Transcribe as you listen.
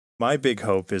My big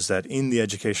hope is that in the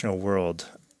educational world,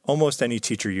 almost any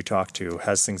teacher you talk to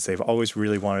has things they've always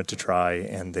really wanted to try,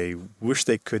 and they wish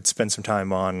they could spend some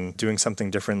time on doing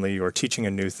something differently or teaching a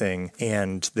new thing,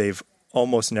 and they've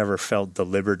almost never felt the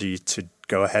liberty to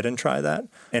go ahead and try that.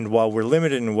 And while we're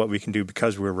limited in what we can do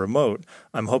because we're remote,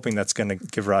 I'm hoping that's going to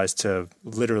give rise to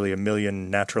literally 1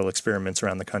 million natural experiments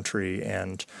around the country.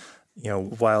 And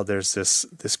while there's this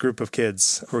group of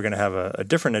kids who are going to have a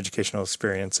different educational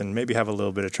experience and maybe have a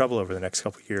little bit of trouble over the next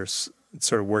couple of years,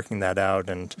 sort of working that out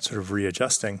and sort of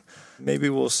readjusting, maybe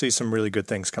we'll see some really good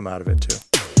things come out of it too.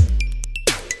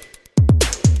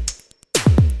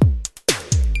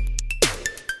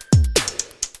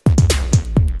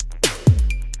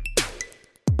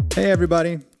 Hey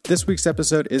everybody, this week's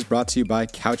episode is brought to you by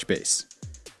Couchbase.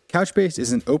 Couchbase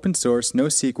is an open source,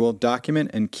 NoSQL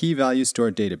document and key value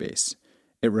store database.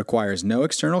 It requires no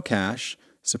external cache,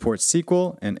 supports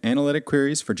SQL and analytic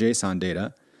queries for JSON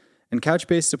data, and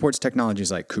Couchbase supports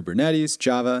technologies like Kubernetes,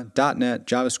 Java, .NET,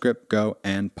 JavaScript, Go,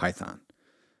 and Python.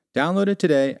 Download it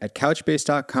today at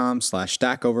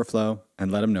couchbase.com/Stack Overflow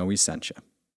and let them know we sent you.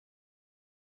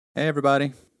 Hey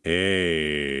everybody.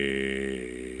 Hey.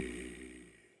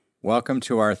 Welcome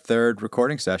to our third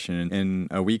recording session in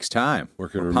a week's time.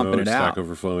 Working We're pumping remote, it out. Stack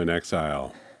Overflow in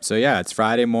exile. So yeah, it's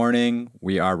Friday morning.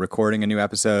 We are recording a new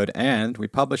episode, and we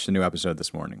published a new episode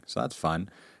this morning. So that's fun.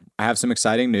 I have some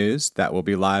exciting news that will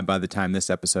be live by the time this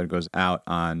episode goes out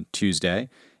on Tuesday.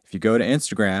 If you go to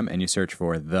Instagram and you search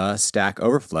for The Stack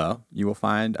Overflow, you will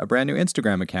find a brand new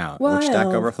Instagram account, which Stack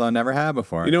Overflow never had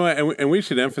before. You know what? And we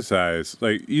should emphasize,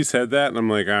 like, you said that, and I'm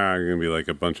like, I'm going to be like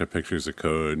a bunch of pictures of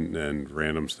code and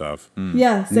random stuff.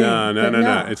 Yeah, same,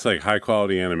 No. It's like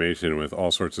high-quality animation with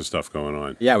all sorts of stuff going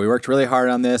on. Yeah, we worked really hard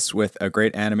on this with a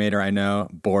great animator I know,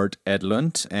 Bort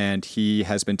Edlund, and he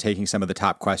has been taking some of the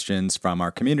top questions from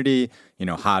our community,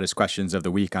 hottest questions of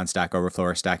the week on Stack Overflow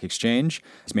or Stack Exchange.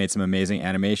 He's made some amazing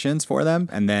animations for them.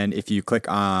 And then if you click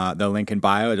on the link in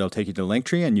bio, it'll take you to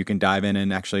Linktree, and you can dive in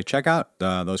and actually check out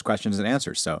those questions and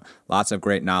answers. So lots of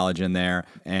great knowledge in there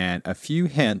and a few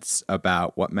hints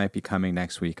about what might be coming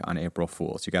next week on April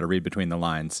Fool's. You got to read between the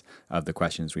lines of the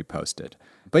questions we posted.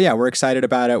 But yeah, we're excited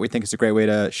about it. We think it's a great way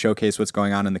to showcase what's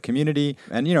going on in the community.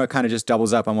 And, it kind of just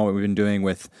doubles up on what we've been doing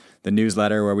with the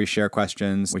newsletter where we share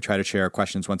questions. We try to share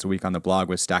questions once a week on the blog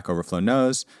with Stack Overflow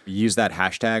Knows. We use that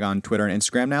hashtag on Twitter and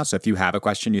Instagram now. So if you have a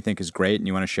question you think is great and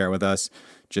you want to share with us,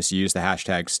 just use the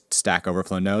hashtag Stack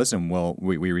Overflow Knows, and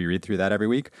we read through that every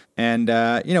week. And,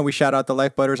 we shout out the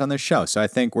lifeboaters on this show. So I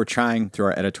think we're trying through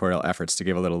our editorial efforts to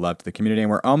give a little love to the community.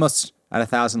 And we're almost at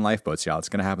 1,000 lifeboats, y'all. It's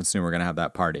going to happen soon. We're going to have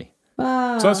that party.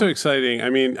 Wow. It's also exciting. I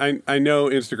mean, I know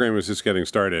Instagram is just getting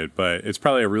started, but it's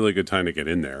probably a really good time to get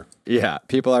in there. Yeah,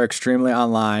 people are extremely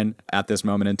online at this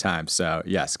moment in time. So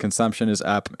yes, consumption is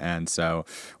up. And so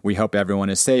we hope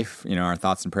everyone is safe. Our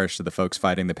thoughts and prayers to the folks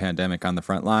fighting the pandemic on the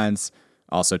front lines.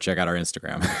 Also, check out our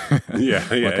Instagram. Yeah,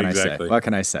 exactly. What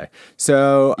can I say?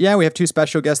 So yeah, we have two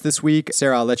special guests this week.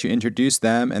 Sarah, I'll let you introduce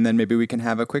them, and then maybe we can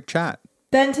have a quick chat.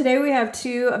 Ben, today we have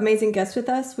two amazing guests with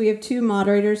us. We have two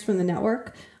moderators from the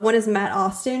network. One is Matt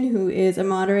Austin, who is a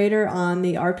moderator on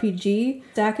the RPG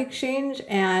Stack Exchange,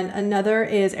 and another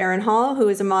is Aaron Hall, who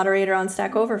is a moderator on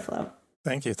Stack Overflow.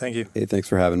 Thank you. Hey, thanks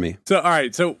for having me. So, all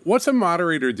right. So what's a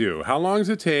moderator do? How long does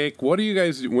it take? What do you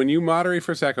guys, when you moderate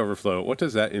for Stack Overflow, what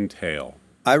does that entail?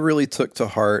 I really took to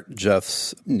heart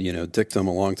Jeff's, dictum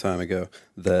a long time ago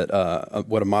that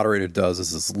what a moderator does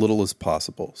is as little as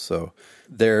possible. So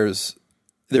there's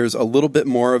a little bit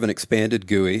more of an expanded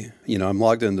GUI. I'm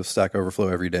logged into Stack Overflow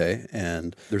every day,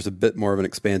 and there's a bit more of an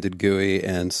expanded GUI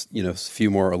and, a few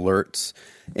more alerts.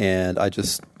 And I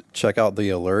just check out the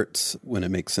alerts when it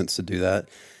makes sense to do that.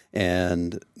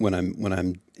 And when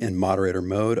I'm in moderator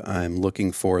mode, I'm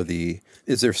looking for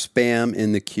is there spam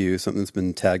in the queue, something that's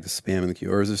been tagged as spam in the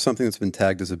queue, or is there something that's been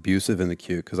tagged as abusive in the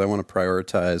queue? Because I want to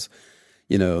prioritize,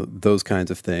 those kinds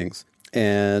of things.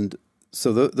 And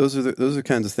so those are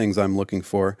kinds of things I'm looking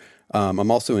for.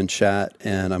 I'm also in chat,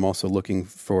 and I'm also looking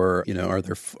for, are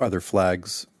there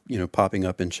flags, popping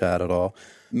up in chat at all?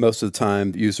 Most of the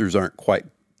time, users aren't quite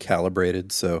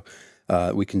calibrated, so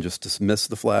we can just dismiss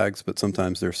the flags, but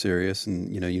sometimes they're serious,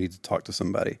 and you need to talk to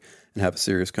somebody and have a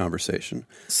serious conversation.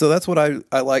 So that's what I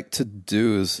like to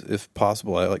do. Is, if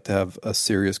possible, I like to have a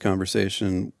serious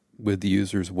conversation with the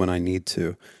users when I need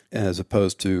to, as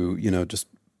opposed to just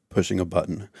pushing a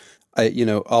button.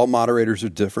 All moderators are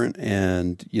different,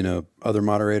 and, other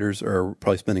moderators are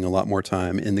probably spending a lot more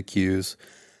time in the queues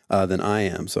than I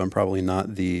am. So I'm probably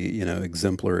not the,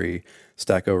 exemplary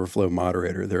Stack Overflow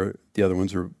moderator. The other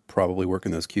ones are probably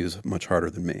working those queues much harder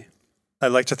than me. I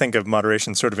like to think of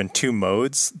moderation sort of in two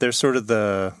modes. There's sort of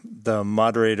the the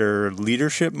moderator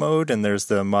leadership mode and there's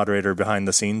the moderator behind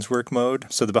the scenes work mode.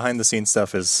 So the behind the scenes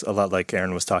stuff is a lot like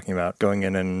Aaron was talking about, going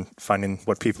in and finding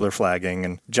what people are flagging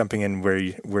and jumping in where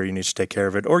you need to take care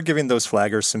of it, or giving those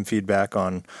flaggers some feedback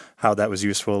on how that was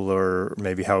useful or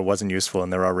maybe how it wasn't useful.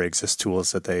 And there already exist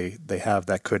tools that they have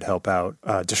that could help out,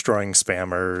 destroying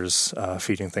spammers,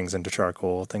 feeding things into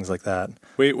charcoal, things like that.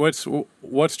 Wait,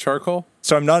 what's charcoal?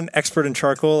 So I'm not an expert in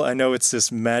charcoal. I know it's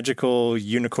this magical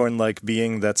unicorn-like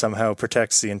being that somehow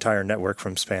protects the entire network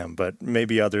from spam, but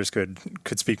maybe others could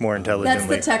speak more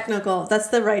intelligently. That's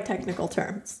the right technical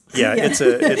terms. Yeah,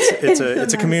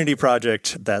 it's a community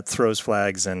project that throws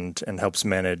flags and helps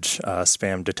manage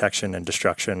spam detection and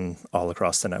destruction all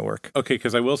across the network. Okay,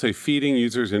 because I will say feeding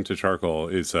users into charcoal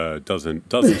is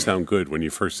doesn't sound good when you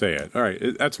first say it. All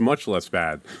right, that's much less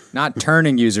bad. Not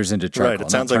turning users into charcoal. Right, it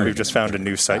sounds like we've just found a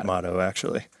new site motto,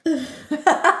 actually.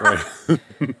 Right.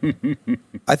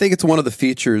 I think it's one of the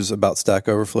features about Stack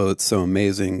Overflow that's so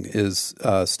amazing is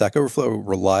Stack Overflow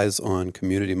relies on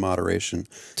community moderation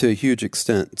to a huge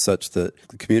extent, such that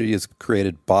the community has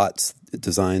created bots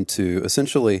designed to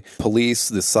essentially police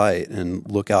the site and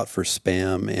look out for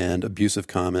spam and abusive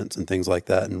comments and things like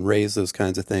that and raise those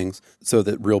kinds of things so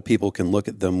that real people can look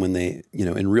at them when they,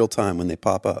 in real time when they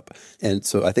pop up. And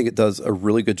so I think it does a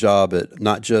really good job at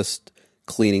not just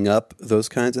cleaning up those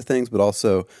kinds of things, but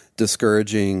also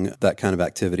discouraging that kind of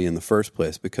activity in the first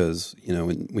place. Because,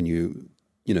 when you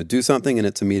do something and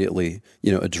it's immediately,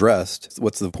 addressed,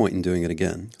 what's the point in doing it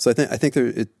again? So I think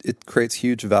it creates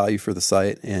huge value for the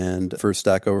site and for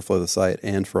Stack Overflow, the site,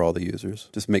 and for all the users.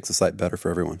 Just makes the site better for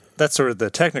everyone. That's sort of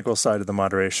the technical side of the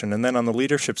moderation. And then on the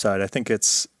leadership side, I think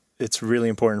it's really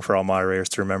important for all moderators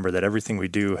to remember that everything we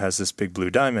do has this big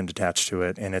blue diamond attached to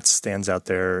it, and it stands out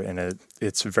there, and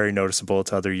it's very noticeable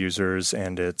to other users,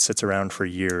 and it sits around for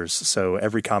years. So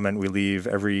every comment we leave,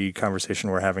 every conversation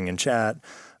we're having in chat,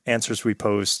 answers we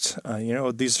post,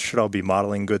 these should all be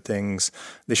modeling good things.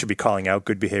 They should be calling out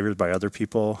good behaviors by other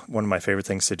people. One of my favorite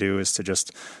things to do is to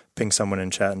just ping someone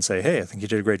in chat and say, hey, I think you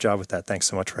did a great job with that. Thanks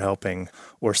so much for helping.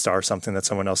 Or star something that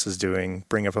someone else is doing.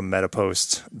 Bring up a meta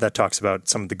post that talks about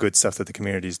some of the good stuff that the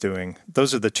community is doing.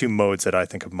 Those are the two modes that I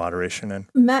think of moderation in.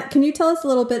 Matt, can you tell us a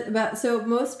little bit about, so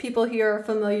most people here are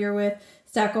familiar with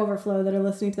Stack Overflow that are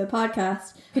listening to the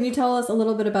podcast. Can you tell us a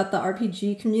little bit about the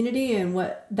RPG community and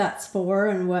what that's for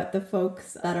and what the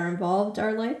folks that are involved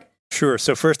are like? Sure.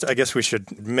 So first, I guess we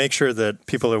should make sure that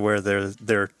people are aware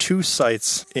there are two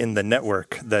sites in the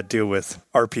network that deal with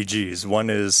RPGs. One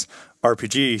is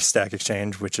RPG Stack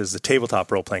Exchange, which is the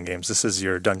tabletop role-playing games. This is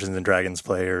your Dungeons & Dragons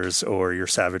players or your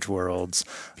Savage Worlds,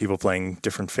 people playing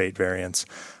different Fate variants.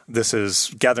 This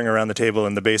is gathering around the table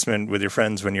in the basement with your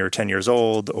friends when you're 10 years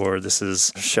old, or this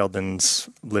is Sheldon's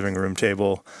living room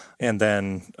table. And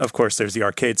then, of course, there's the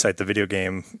arcade site, the video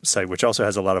game site, which also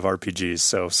has a lot of RPGs.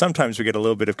 So sometimes we get a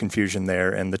little bit of confusion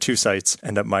there, and the two sites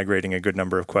end up migrating a good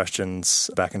number of questions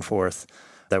back and forth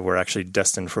that were actually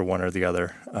destined for one or the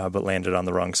other, but landed on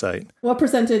the wrong site. What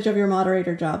percentage of your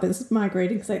moderator job is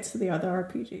migrating sites to the other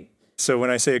RPG? So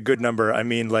when I say a good number, I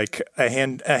mean like a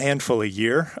handful a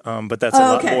year, but that's a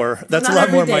lot more. That's a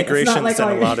lot more migrations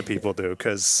than a lot of people do,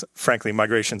 because frankly,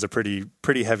 migration's a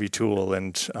pretty heavy tool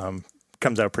and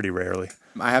comes out pretty rarely.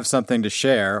 I have something to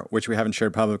share, which we haven't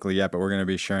shared publicly yet, but we're going to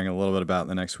be sharing a little bit about in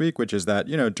the next week, which is that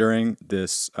during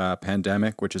this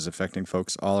pandemic, which is affecting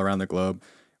folks all around the globe,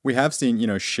 we have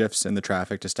seen, shifts in the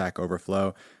traffic to Stack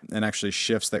Overflow, and actually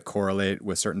shifts that correlate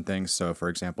with certain things. So, for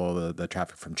example, the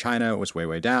traffic from China was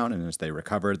way down, and as they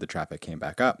recovered, the traffic came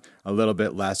back up. A little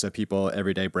bit less of people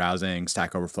every day browsing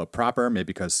Stack Overflow proper, maybe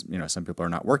because, some people are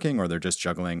not working or they're just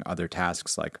juggling other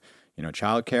tasks like,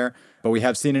 childcare. But we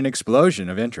have seen an explosion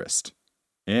of interest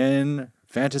in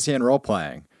fantasy and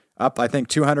role-playing, up, I think,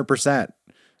 200%.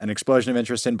 An explosion of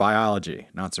interest in biology,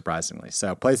 not surprisingly.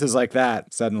 So places like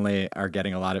that suddenly are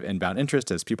getting a lot of inbound interest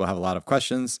as people have a lot of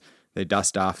questions. They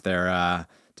dust off their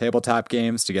tabletop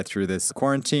games to get through this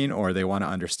quarantine, or they want to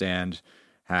understand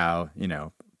how,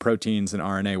 proteins and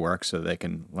RNA work so they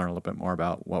can learn a little bit more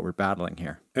about what we're battling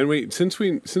here. And wait, since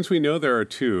we know there are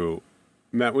two,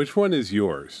 Matt, which one is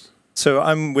yours? So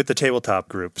I'm with the tabletop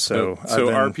group. So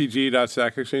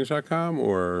rpg.stackexchange.com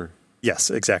or...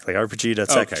 Yes, exactly.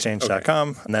 rpg.stackexchange.com,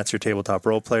 okay. And that's your tabletop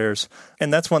role players.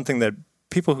 And that's one thing that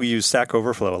people who use Stack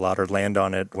Overflow a lot or land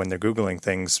on it when they're Googling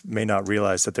things may not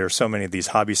realize, that there are so many of these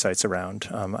hobby sites around.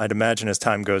 I'd imagine as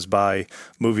time goes by,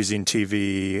 movies and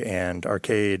TV and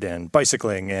arcade and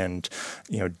bicycling and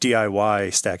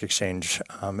DIY Stack Exchange,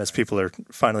 as people are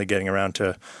finally getting around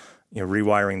to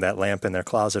rewiring that lamp in their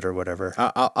closet or whatever.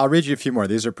 I'll read you a few more.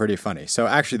 These are pretty funny. So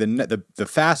actually, the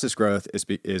fastest growth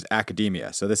is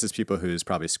academia. So this is people whose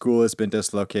probably school has been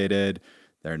dislocated.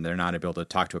 They're not able to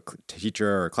talk to a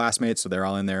teacher or classmates, so they're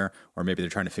all in there. Or maybe they're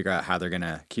trying to figure out how they're going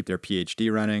to keep their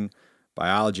PhD running.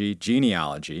 Biology,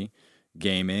 genealogy,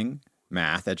 gaming,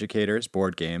 math, educators,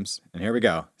 board games. And here we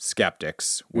go.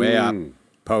 Skeptics, way up.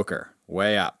 Poker,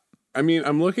 way up. I mean,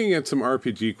 I'm looking at some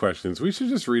RPG questions. We should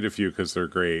just read a few because they're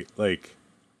great. Like,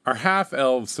 are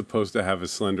half-elves supposed to have a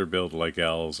slender build like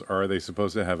elves, or are they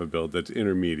supposed to have a build that's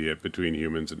intermediate between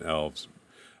humans and elves?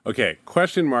 Okay,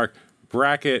 question mark,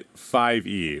 bracket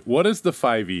 5e. What does the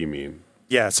 5e mean?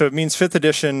 Yeah, so it means 5th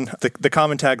edition. The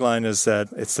common tagline is that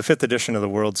it's the 5th edition of the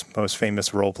world's most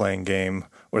famous role-playing game,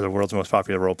 or the world's most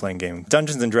popular role-playing game.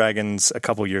 Dungeons & Dragons, a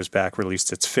couple years back,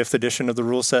 released its 5th edition of the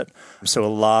rule set. So a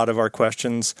lot of our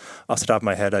questions, off the top of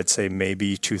my head, I'd say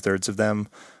maybe 2/3 of them,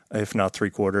 if not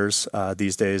 3/4,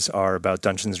 these days are about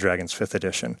Dungeons & Dragons 5th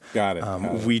edition. Got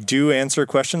it. We do answer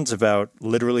questions about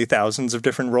literally thousands of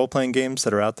different role-playing games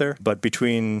that are out there, but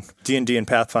between D&D and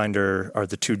Pathfinder are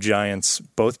the two giants,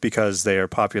 both because they are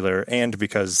popular and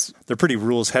because they're pretty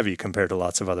rules-heavy compared to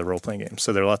lots of other role-playing games.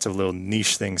 So there are lots of little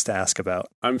niche things to ask about.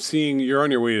 I'm seeing you're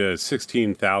on your way to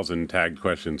 16,000 tagged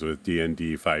questions with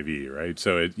D&D 5e, right?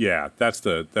 So,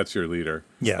 that's your leader.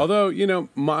 Yeah. Although,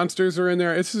 monsters are in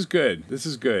there. This is good.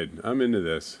 I'm into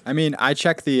this. I mean, I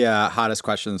check the hottest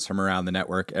questions from around the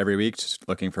network every week, just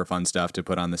looking for fun stuff to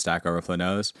put on the Stack Overflow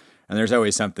nose. And there's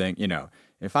always something,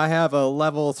 if I have a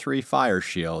level 3 fire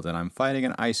shield and I'm fighting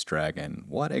an ice dragon,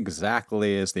 what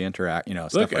exactly is the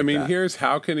stuff Look, like that. Here's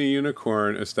how can a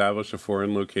unicorn establish a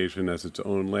foreign location as its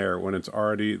own lair when it's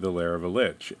already the lair of a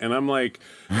lich? And I'm like,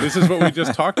 this is what we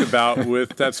just talked about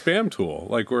with that spam tool.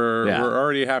 Like we're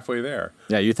already halfway there.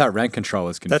 Yeah, you thought rent control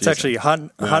was confusing. That's actually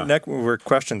hot network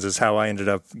questions is how I ended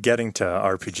up getting to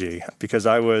RPG, because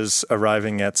I was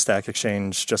arriving at Stack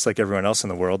Exchange just like everyone else in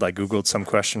the world. I Googled some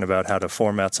question about how to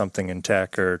format something in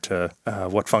tech or to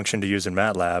what function to use in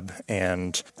MATLAB.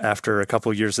 And after a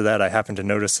couple of years of that, I happened to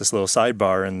notice this little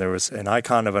sidebar, and there was an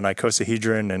icon of an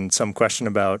icosahedron and some question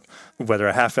about whether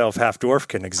a half-elf, half-dwarf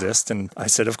can exist. And I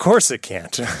said, of course it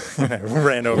can't. And I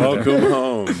ran over Welcome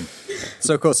home.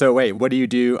 So cool. So wait, what do you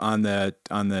do on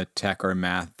the tech or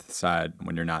math side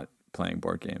when you're not playing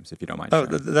board games, if you don't mind sharing?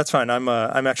 That's fine. I'm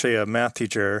actually a math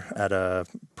teacher at a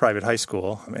private high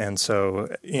school. And so,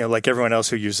 like everyone else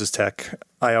who uses tech,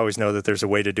 I always know that there's a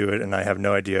way to do it, and I have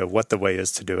no idea what the way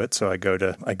is to do it. So I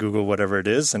Google whatever it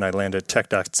is, and I land at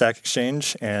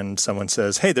tech.stackexchange, and someone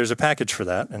says, hey, there's a package for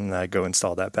that. And I go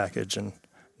install that package, and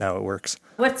now it works.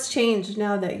 What's changed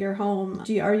now that you're home?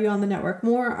 Are you on the network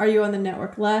more? Are you on the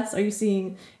network less? Are you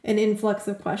seeing an influx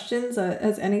of questions?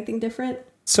 Has anything different?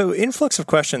 So influx of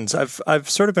questions, I've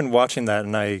sort of been watching that,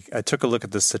 and I took a look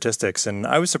at the statistics, and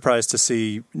I was surprised to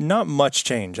see not much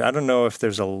change. I don't know if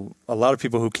there's a lot of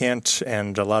people who can't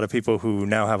and a lot of people who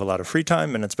now have a lot of free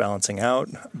time and it's balancing out,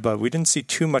 but we didn't see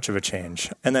too much of a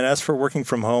change. And then as for working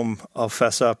from home, I'll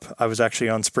fess up, I was actually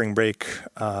on spring break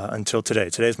until today.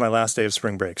 Today's my last day of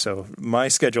spring break, so my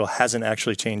schedule hasn't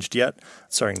actually changed yet.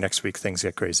 Starting next week, things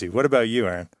get crazy. What about you,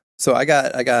 Aaron? So I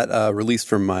got released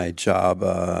from my job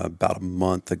about a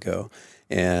month ago,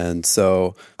 and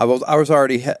so I was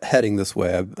already heading this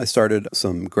way. I started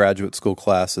some graduate school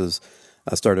classes.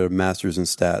 I started a master's in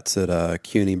stats at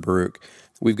CUNY Baruch.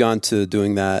 We've gone to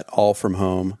doing that all from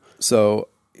home. So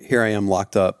here I am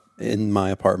locked up in my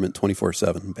apartment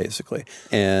 24/7, basically.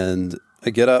 And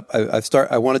I get up.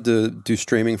 I wanted to do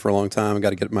streaming for a long time. I got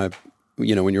to get my. When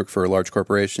you work for a large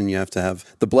corporation, you have to have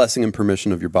the blessing and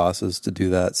permission of your bosses to do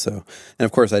that. So, and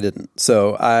of course I didn't.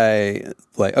 So I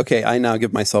now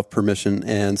give myself permission.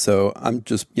 And so I'm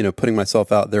just, putting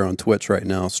myself out there on Twitch right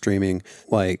now, streaming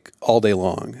like all day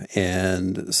long.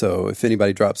 And so if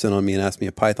anybody drops in on me and asks me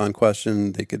a Python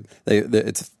question,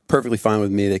 it's perfectly fine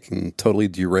with me. They can totally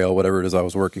derail whatever it is I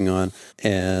was working on,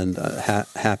 and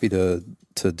happy to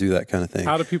do that kind of thing.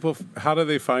 How do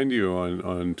they find you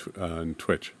on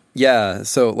Twitch? Yeah,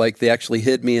 so they actually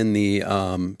hid me in the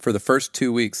for the first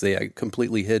 2 weeks. They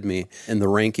completely hid me in the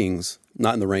rankings,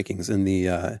 not in the rankings, in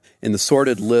the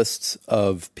sorted lists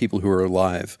of people who are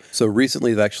live. So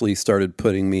recently, they've actually started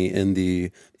putting me in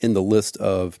the list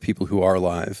of people who are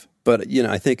live. But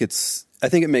I think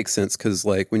it makes sense because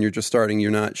when you're just starting,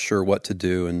 you're not sure what to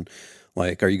do, and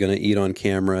are you going to eat on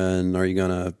camera, and are you going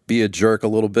to be a jerk a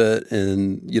little bit,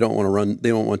 and you don't want to run? They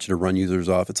don't want you to run users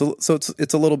off. It's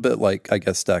a little bit like, I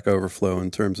guess, Stack Overflow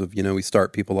in terms of we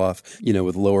start people off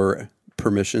with lower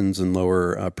permissions and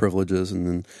lower privileges, and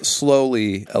then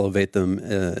slowly elevate them.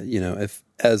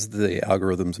 as the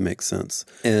algorithms make sense.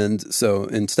 And so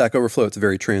in Stack Overflow, it's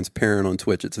very transparent. On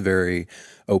Twitch, it's very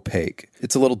opaque.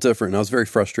 It's a little different. And I was very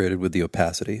frustrated with the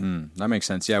opacity. That makes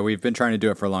sense. Yeah, we've been trying to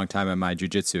do it for a long time at my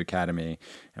jiu-jitsu academy,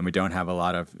 and we don't have a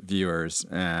lot of viewers.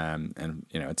 And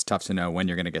it's tough to know when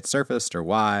you're going to get surfaced or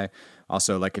why.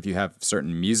 Also, like if you have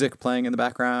certain music playing in the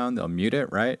background, they'll mute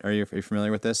it, right? Are you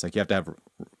familiar with this? Like you have to have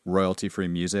royalty-free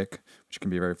music, which can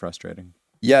be very frustrating.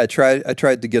 Yeah, I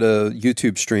tried to get a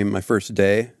YouTube stream my first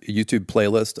day, a YouTube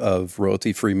playlist of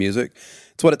royalty-free music.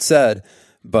 It's what it said,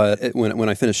 but when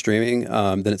I finished streaming,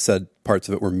 then it said parts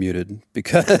of it were muted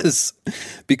because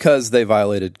they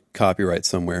violated copyright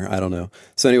somewhere. I don't know.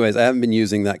 So, anyways, I haven't been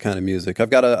using that kind of music. I've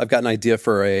got an idea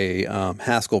for a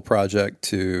Haskell project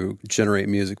to generate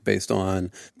music based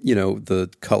on the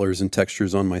colors and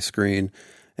textures on my screen,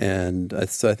 and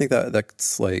so I think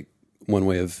that's like one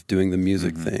way of doing the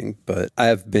music thing, but I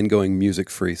have been going music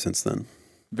free since then.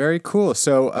 Very cool.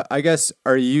 So I guess,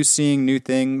 are you seeing new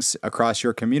things across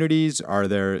your communities? Are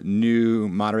there new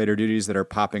moderator duties that are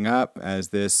popping up as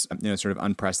this sort of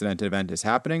unprecedented event is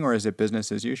happening, or is it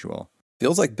business as usual?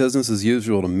 Feels like business as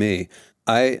usual to me.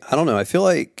 I don't know. I feel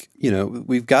like,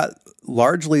 we've got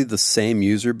largely the same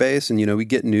user base and, we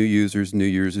get new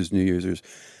users.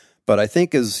 But I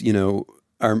think as,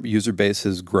 our user base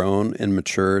has grown and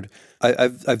matured,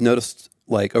 I've noticed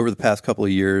like over the past couple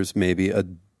of years, maybe a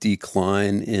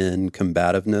decline in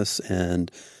combativeness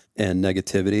and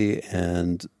negativity.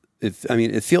 And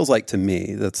it feels like to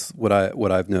me, that's what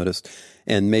I've noticed.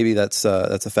 And maybe that's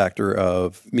a factor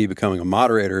of me becoming a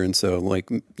moderator. And so like,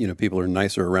 people are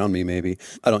nicer around me. Maybe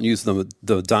I don't use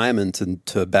the diamond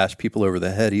to bash people over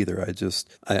the head either.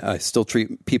 I still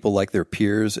treat people like their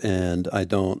peers, and I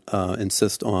don't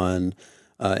insist on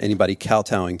anybody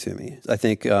kowtowing to me. I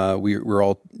think we're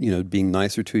all being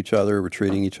nicer to each other. We're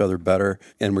treating each other better,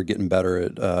 and we're getting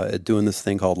better at doing this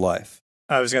thing called life.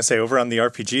 I was going to say, over on the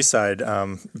RPG side,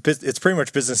 it's pretty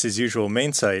much business as usual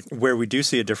main site. Where we do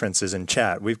see a difference is in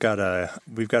chat. We've got a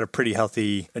pretty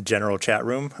healthy general chat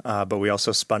room, but we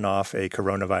also spun off a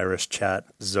coronavirus chat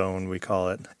zone, we call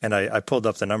it. And I pulled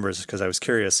up the numbers because I was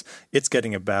curious. It's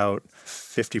getting about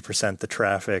 50% the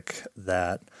traffic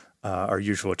that our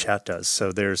usual chat does.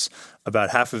 So there's about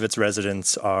half of its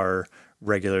residents are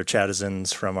regular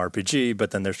chatizens from RPG, but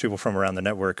then there's people from around the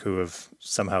network who have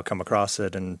somehow come across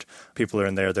it, and people are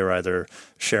in there. They're either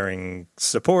sharing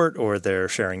support or they're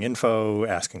sharing info,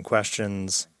 asking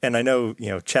questions. And I know,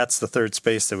 chat's the third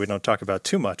space that we don't talk about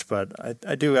too much, but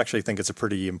I do actually think it's a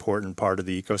pretty important part of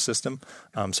the ecosystem.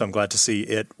 So I'm glad to see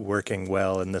it working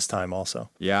well in this time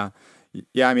also. Yeah.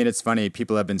 Yeah, it's funny.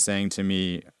 People have been saying to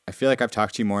me, I feel like I've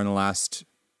talked to you more in the last,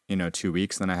 2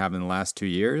 weeks than I have in the last 2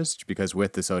 years, because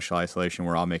with the social isolation,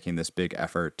 we're all making this big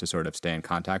effort to sort of stay in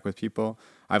contact with people.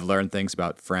 I've learned things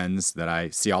about friends that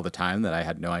I see all the time that I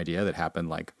had no idea that happened,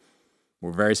 like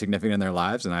were very significant in their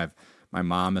lives. And my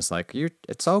mom is like,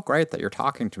 it's so great that you're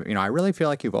talking to me. I really feel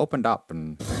like you've opened up,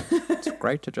 and it's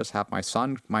great to just have my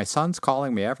son's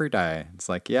calling me every day. It's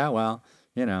like, yeah, well,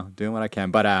 doing what I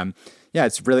can. But yeah,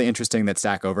 it's really interesting that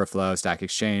Stack Overflow, Stack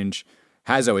Exchange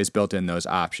has always built in those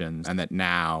options, and that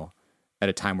now, at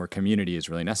a time where community is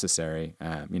really necessary,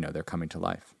 they're coming to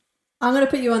life. I'm going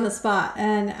to put you on the spot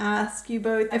and ask you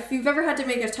both if you've ever had to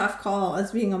make a tough call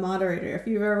as being a moderator, if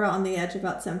you've ever on the edge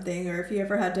about something, or if you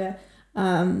ever had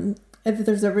to, if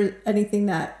there's ever anything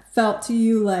that felt to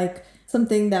you like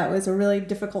something that was a really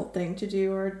difficult thing to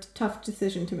do or a tough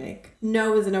decision to make.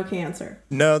 No is an okay answer.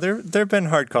 No, there have been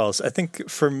hard calls. I think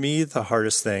for me, the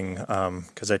hardest thing,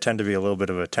 because I tend to be a little bit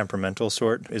of a temperamental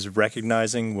sort, is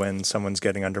recognizing when someone's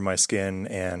getting under my skin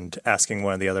and asking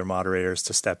one of the other moderators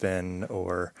to step in,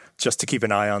 or just to keep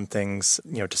an eye on things,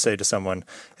 to say to someone,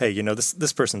 hey,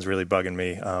 this person's really bugging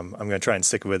me. I'm going to try and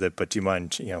stick with it, but do you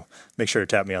mind, make sure to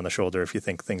tap me on the shoulder if you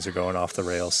think things are going off the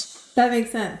rails. That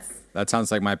makes sense. That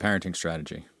sounds like my parenting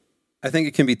strategy. I think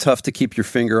it can be tough to keep your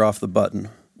finger off the button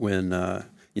when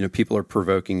people are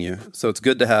provoking you. So it's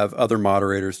good to have other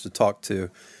moderators to talk to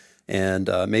and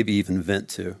maybe even vent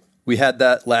to. We had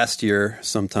that last year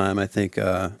sometime, I think,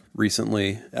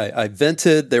 recently. I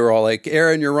vented. They were all like,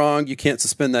 Aaron, you're wrong. You can't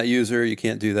suspend that user. You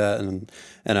can't do that. And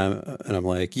I'm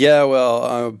like, yeah,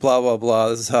 well, blah, blah, blah.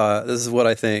 This is what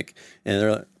I think. And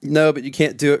they're like, no, but you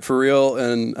can't do it for real.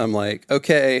 And I'm like,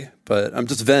 okay, but I'm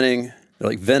just venting. They're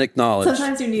like, vent acknowledge.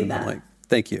 Sometimes you need that. I'm like,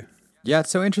 thank you. Yeah,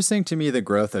 it's so interesting to me, the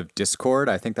growth of Discord.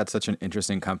 I think that's such an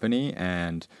interesting company,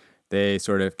 and they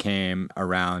sort of came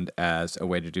around as a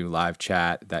way to do live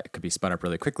chat that could be spun up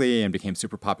really quickly and became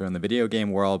super popular in the video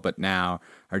game world, but now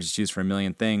are just used for a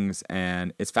million things.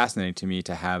 And it's fascinating to me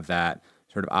to have that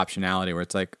sort of optionality where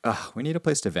it's like, oh, we need a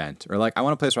place to vent. Or like, I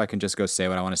want a place where I can just go say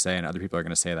what I want to say and other people are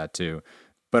going to say that too.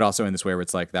 But also in this way where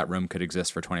it's like that room could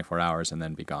exist for 24 hours and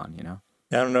then be gone, you know?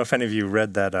 I don't know if any of you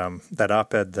read that that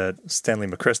op-ed that Stanley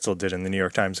McChrystal did in the New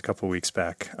York Times a couple of weeks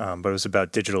back, but it was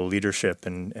about digital leadership,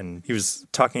 and he was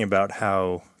talking about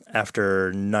how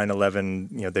after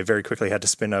 9/11, they very quickly had to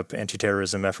spin up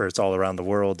anti-terrorism efforts all around the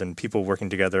world and people working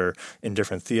together in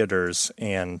different theaters,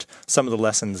 and some of the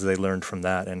lessons they learned from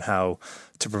that and how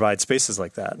to provide spaces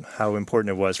like that, how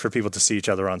important it was for people to see each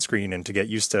other on screen and to get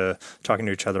used to talking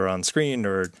to each other on screen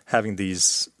or having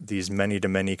these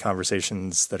many-to-many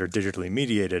conversations that are digitally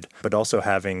mediated, but also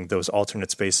having those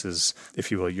alternate spaces,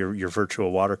 if you will, your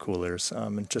virtual water coolers,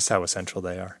 and just how essential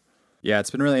they are. Yeah,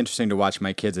 it's been really interesting to watch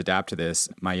my kids adapt to this.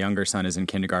 My younger son is in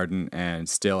kindergarten and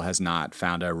still has not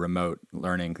found a remote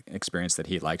learning experience that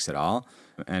he likes at all.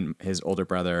 And his older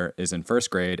brother is in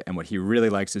first grade, and what he really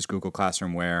likes is Google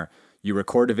Classroom, where you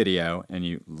record a video and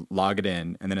you log it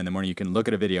in, and then in the morning you can look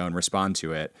at a video and respond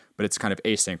to it, but it's kind of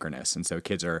asynchronous. And so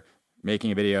kids are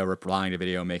making a video, replying to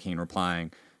video, making and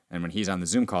replying. And when he's on the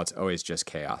Zoom call, it's always just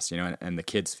chaos, and the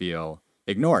kids feel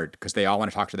ignored because they all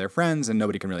want to talk to their friends and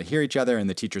nobody can really hear each other, and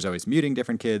the teacher's always muting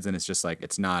different kids, and it's just like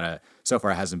so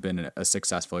far it hasn't been a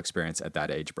successful experience at that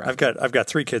age bracket. I've got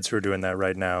 3 kids who are doing that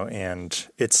right now, and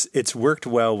it's worked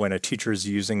well when a teacher's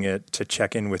using it to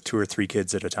check in with 2 or 3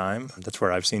 kids at a time. That's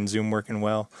where I've seen Zoom working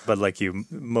well. But like you,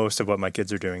 most of what my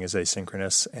kids are doing is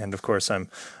asynchronous, and of course I'm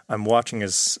watching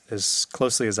as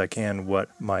closely as I can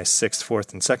what my 6th,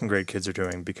 4th, and 2nd grade kids are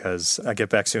doing, because I get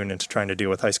back soon into trying to deal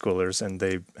with high schoolers, and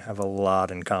they have a lot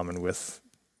in common with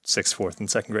 6th, 4th, and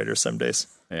 2nd graders some days.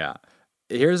 Yeah.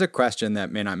 Here's a question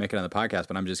that may not make it on the podcast,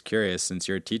 but I'm just curious, since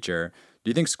you're a teacher, do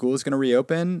you think school is going to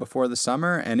reopen before the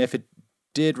summer? And if it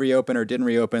did reopen or didn't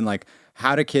reopen, like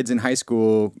how do kids in high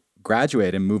school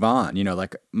graduate and move on?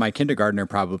 Like my kindergartner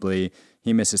probably,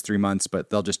 he misses 3 months,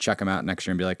 but they'll just check him out next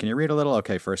year and be like, can you read a little?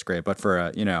 Okay, first grade. But for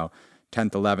a, 10th,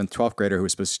 11th, 12th grader who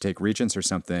was supposed to take Regents or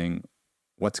something,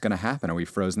 what's going to happen? Are we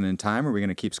frozen in time, or are we going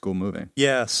to keep school moving?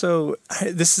 Yeah, so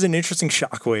this is an interesting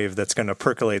shockwave that's going to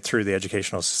percolate through the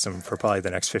educational system for probably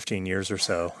the next 15 years or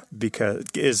so, because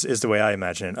is the way I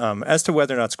imagine it. As to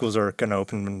whether or not schools are going to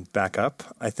open back up,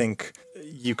 I think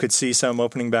you could see some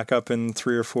opening back up in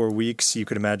 3 or 4 weeks. You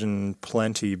could imagine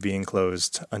plenty being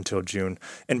closed until June.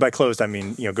 And by closed, I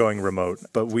mean, going remote.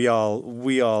 But we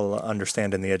all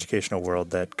understand in the educational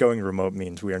world that going remote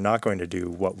means we are not going to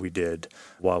do what we did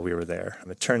while we were there.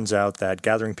 It turns out that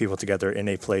gathering people together in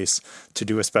a place to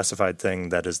do a specified thing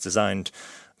that is designed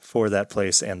for that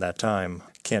place and that time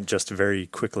can't just very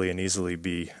quickly and easily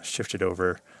be shifted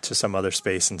over to some other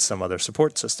space and some other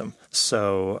support system.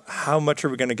 So how much are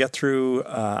we going to get through?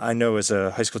 I know as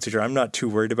a high school teacher, I'm not too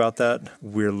worried about that.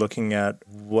 We're looking at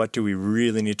what do we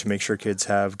really need to make sure kids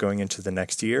have going into the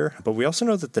next year. But we also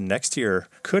know that the next year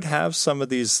could have some of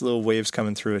these little waves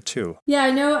coming through it too. Yeah,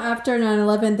 I know after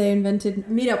 9/11,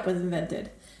 Meetup was invented,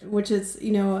 which is,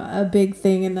 a big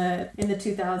thing in the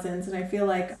 2000s. And I feel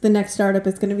like the next startup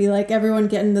is going to be like everyone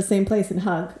get in the same place and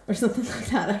hug or something like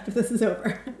that after this is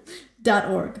over.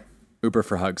 .org. Uber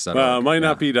for hugs. Well, it might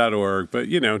not be .org, but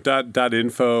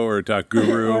 .info or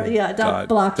 .guru. Or,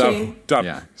 .blockchain.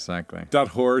 Yeah, exactly.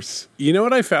 .horse. You know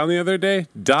what I found the other day?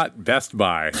 .Best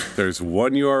Buy. There's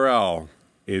one URL.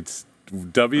 It's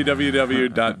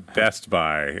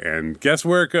www.bestbuy. And guess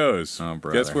where it goes? Oh,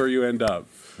 brother. Guess where you end up?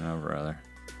 Oh, brother.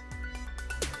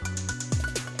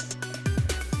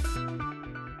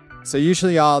 So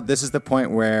usually, y'all, this is the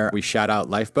point where we shout out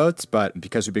lifeboats, but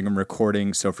because we've been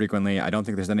recording so frequently, I don't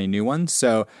think there's any new ones.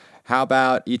 So how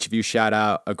about each of you shout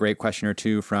out a great question or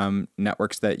two from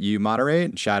networks that you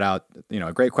moderate? Shout out,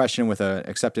 a great question with an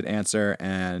accepted answer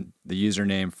and the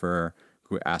username for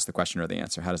who asked the question or the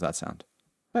answer. How does that sound?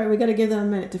 All right, we got to give them a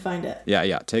minute to find it.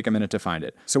 Yeah. Take a minute to find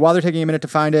it. So while they're taking a minute to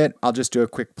find it, I'll just do a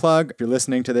quick plug. If you're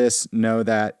listening to this, know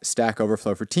that Stack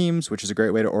Overflow for Teams, which is a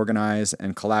great way to organize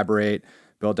and collaborate,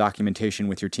 build documentation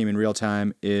with your team in real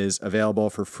time, is available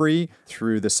for free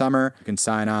through the summer. You can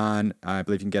sign on. I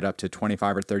believe you can get up to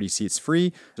 25 or 30 seats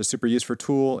free. It's a super useful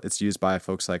tool. It's used by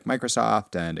folks like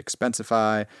Microsoft and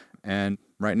Expensify. And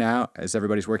right now, as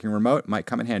everybody's working remote, it might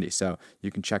come in handy. So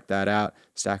you can check that out,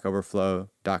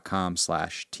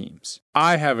 stackoverflow.com/teams.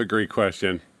 I have a great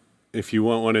question, if you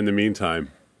want one in the meantime.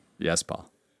 Yes,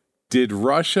 Paul. Did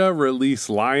Russia release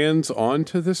lions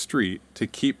onto the street to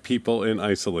keep people in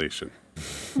isolation?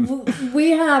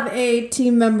 We have a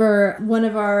team member, one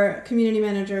of our community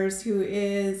managers, who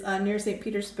is near St.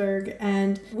 Petersburg,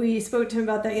 and we spoke to him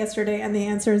about that yesterday, and the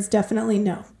answer is definitely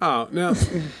no. Oh, no.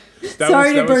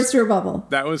 Sorry to burst your bubble.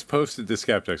 That was posted to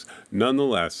Skeptics.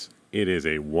 Nonetheless, It is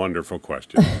a wonderful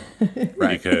question.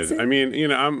 Right. Because, I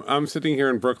mean, I'm sitting here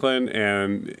in Brooklyn,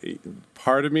 and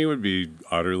part of me would be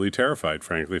utterly terrified,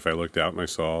 frankly, if I looked out and I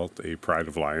saw a pride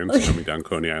of lions coming down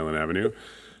Coney Island Avenue.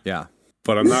 Yeah.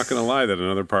 But I'm not going to lie that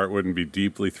another part wouldn't be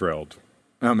deeply thrilled.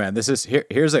 Oh man,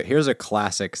 here's a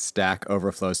classic Stack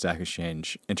Overflow Stack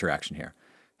Exchange interaction here.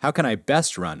 How can I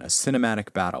best run a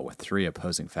cinematic battle with 3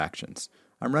 opposing factions?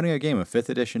 I'm running a game of 5th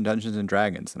edition Dungeons and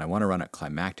Dragons, and I want to run a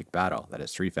climactic battle that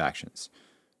has 3 factions.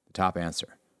 The top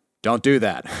answer: don't do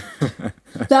that.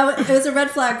 It was a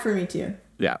red flag for me too.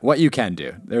 Yeah, what you can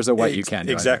do. There's a what you can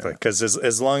do. Exactly, because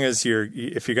as long as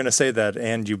if you're going to say that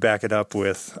and you back it up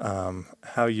with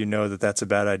how you know that that's a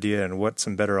bad idea and what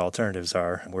some better alternatives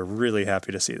are, we're really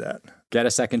happy to see that. Get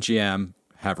a second GM,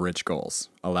 have rich goals,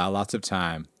 allow lots of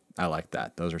time. I like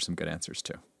that. Those are some good answers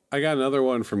too. I got another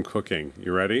one from cooking.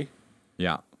 You ready?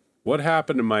 Yeah. What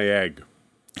happened to my egg?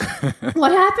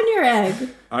 What happened to your egg?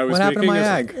 What happened to my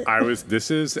egg?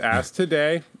 This is Asked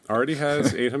Today. Already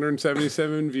has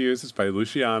 877 views. It's by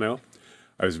Luciano.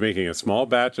 I was making a small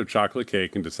batch of chocolate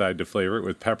cake and decided to flavor it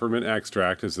with peppermint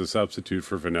extract as a substitute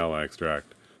for vanilla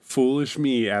extract. Foolish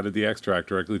me added the extract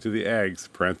directly to the eggs,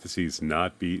 parentheses,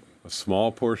 not beat. A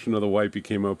small portion of the white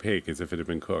became opaque as if it had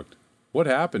been cooked. What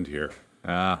happened here?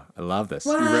 I love this.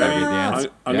 Wow. You ready?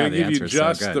 I'm going to give you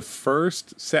just so the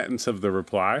first sentence of the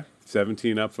reply.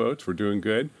 17 upvotes. We're doing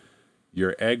good.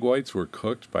 Your egg whites were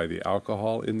cooked by the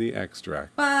alcohol in the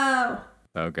extract. Wow.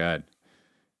 So good.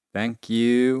 Thank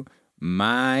you.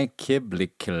 My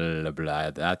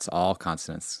kiblikilabla. That's all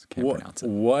consonants. Can't pronounce it.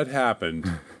 What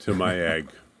happened to my egg?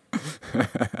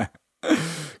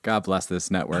 God bless this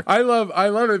network. I love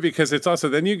it because it's also,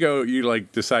 then you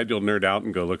decide you'll nerd out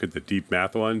and go look at the deep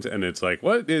math ones, and it's like,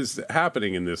 what is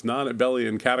happening in this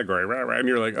non-abelian category? And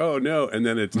you're like, oh no. And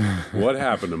then it's, what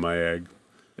happened to my egg?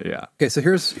 Yeah. Okay, so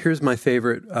here's my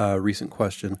favorite recent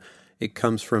question. It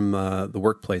comes from the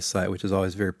Workplace site, which is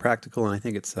always very practical, and I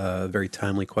think it's a very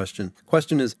timely question.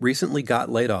 Question is, recently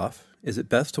got laid off. Is it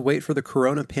best to wait for the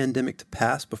corona pandemic to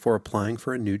pass before applying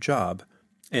for a new job?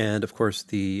 And of course,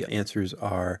 the answers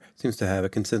seems to have a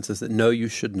consensus that no, you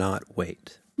should not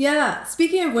wait. Yeah.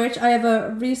 Speaking of which, I have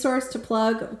a resource to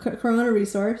plug, Corona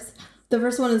resource. The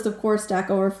first one is, of course, Stack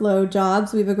Overflow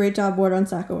jobs. We have a great job board on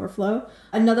Stack Overflow.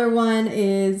 Another one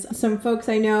is some folks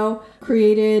I know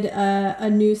created a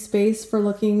new space for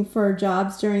looking for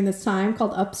jobs during this time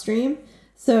called Upstream.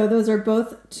 So those are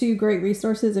both 2 great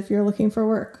resources if you're looking for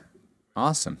work.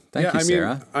 Awesome. Thank you,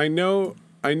 Sarah.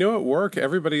 I know at work,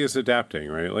 everybody is adapting,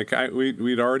 right? Like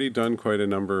we'd already done quite a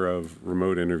number of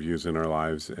remote interviews in our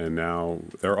lives, and now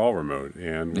they're all remote,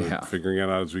 and we're figuring it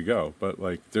out as we go. But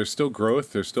there's still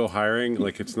growth, there's still hiring.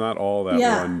 It's not all that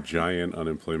one giant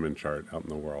unemployment chart out in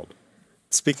the world.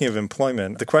 Speaking of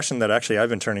employment, the question that actually I've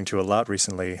been turning to a lot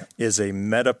recently is a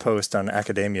meta post on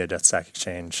academia.stack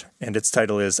exchange. And its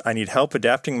title is, I need help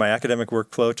adapting my academic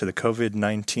workflow to the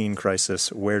COVID-19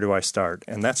 crisis. Where do I start?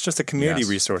 And that's just a community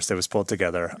resource that was pulled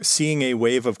together. Seeing a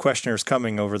wave of questioners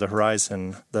coming over the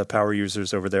horizon, the power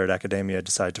users over there at academia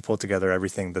decided to pull together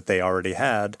everything that they already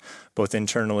had, both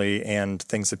internally and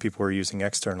things that people were using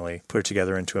externally, put it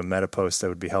together into a meta post that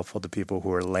would be helpful to people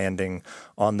who are landing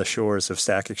on the shores of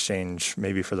Stack Exchange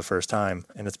maybe for the first time.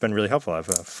 And it's been really helpful. I've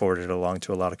forwarded it along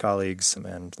to a lot of colleagues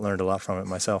and learned a lot from it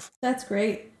myself. That's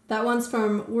great. That one's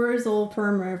from Wurzel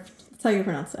Permer. That's how you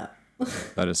pronounce that.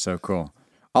 That is so cool.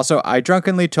 Also, I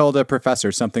drunkenly told a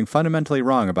professor something fundamentally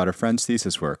wrong about a friend's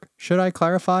thesis work. Should I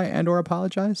clarify and or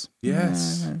apologize?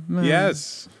 Yes.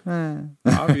 Yes.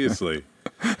 Obviously.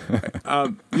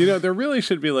 There really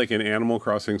should be an Animal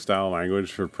Crossing style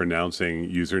language for pronouncing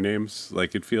usernames.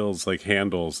 It feels like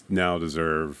handles now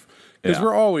deserve, because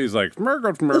we're always like,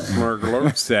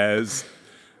 Mergler says,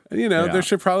 there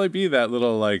should probably be that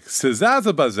little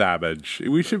Sazazabazabage.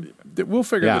 We'll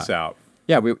figure this out.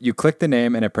 Yeah, you click the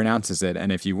name and it pronounces it,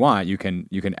 and if you want, you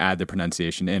can add the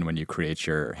pronunciation in when you create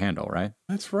your handle, right?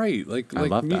 That's right. I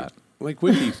love that. Like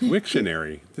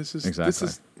Wiktionary. This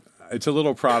is it's a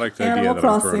little product idea Animal that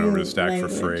I'm throwing Crossing over to Stack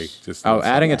language. for free.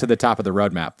 Adding it to the top of the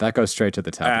roadmap. That goes straight to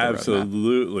the top of the roadmap.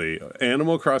 Absolutely.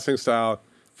 Animal Crossing style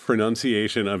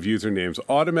pronunciation of usernames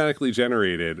automatically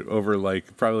generated over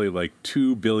probably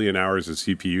 2 billion hours of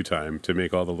CPU time to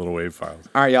make all the little wave files.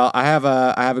 All right, y'all. I have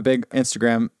a big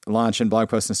Instagram launch and blog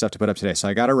posts and stuff to put up today, so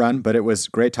I got to run. But it was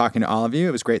great talking to all of you.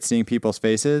 It was great seeing people's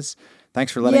faces.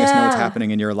 Thanks for letting us know what's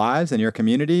happening in your lives and your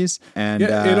communities. And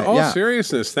in all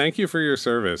seriousness, thank you for your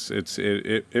service.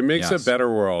 It makes a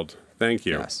better world. Thank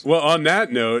you. Yes. Well, on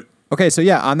that note. Okay, so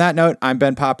on that note, I'm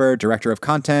Ben Popper, Director of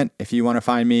Content. If you want to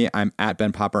find me, I'm at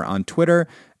Ben Popper on Twitter.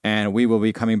 And we will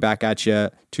be coming back at you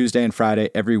Tuesday and Friday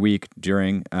every week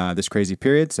during this crazy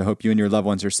period. So hope you and your loved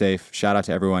ones are safe. Shout out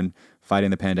to everyone fighting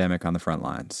the pandemic on the front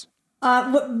lines.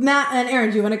 Matt and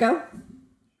Aaron, do you want to go?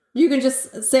 You can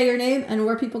just say your name and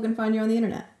where people can find you on the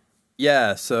internet.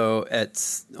 Yeah, so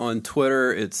on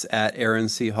Twitter, it's at Aaron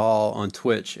C. Hall. On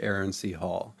Twitch, Aaron C.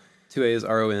 Hall. 2 A's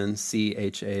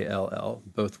RONCHALL,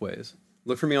 both ways.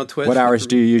 Look for me on Twitch. What hours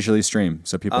do you usually stream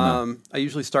so people know? I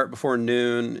usually start before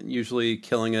noon, usually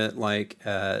killing it like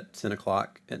at 10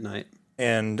 o'clock at night.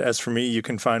 And as for me, you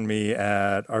can find me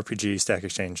at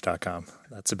rpgstackexchange.com.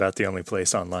 That's about the only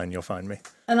place online you'll find me.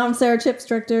 And I'm Sarah Chips,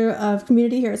 Director of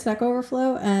Community here at Stack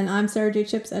Overflow, and I'm Sarah J.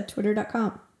 Chips at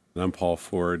twitter.com. And I'm Paul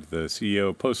Ford, the CEO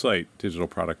of Postlight Digital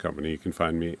Product Company. You can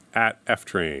find me at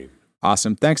FTrain.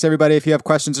 Awesome. Thanks, everybody. If you have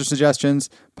questions or suggestions,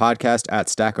 podcast at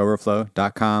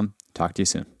stackoverflow.com. Talk to you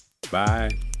soon.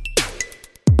 Bye.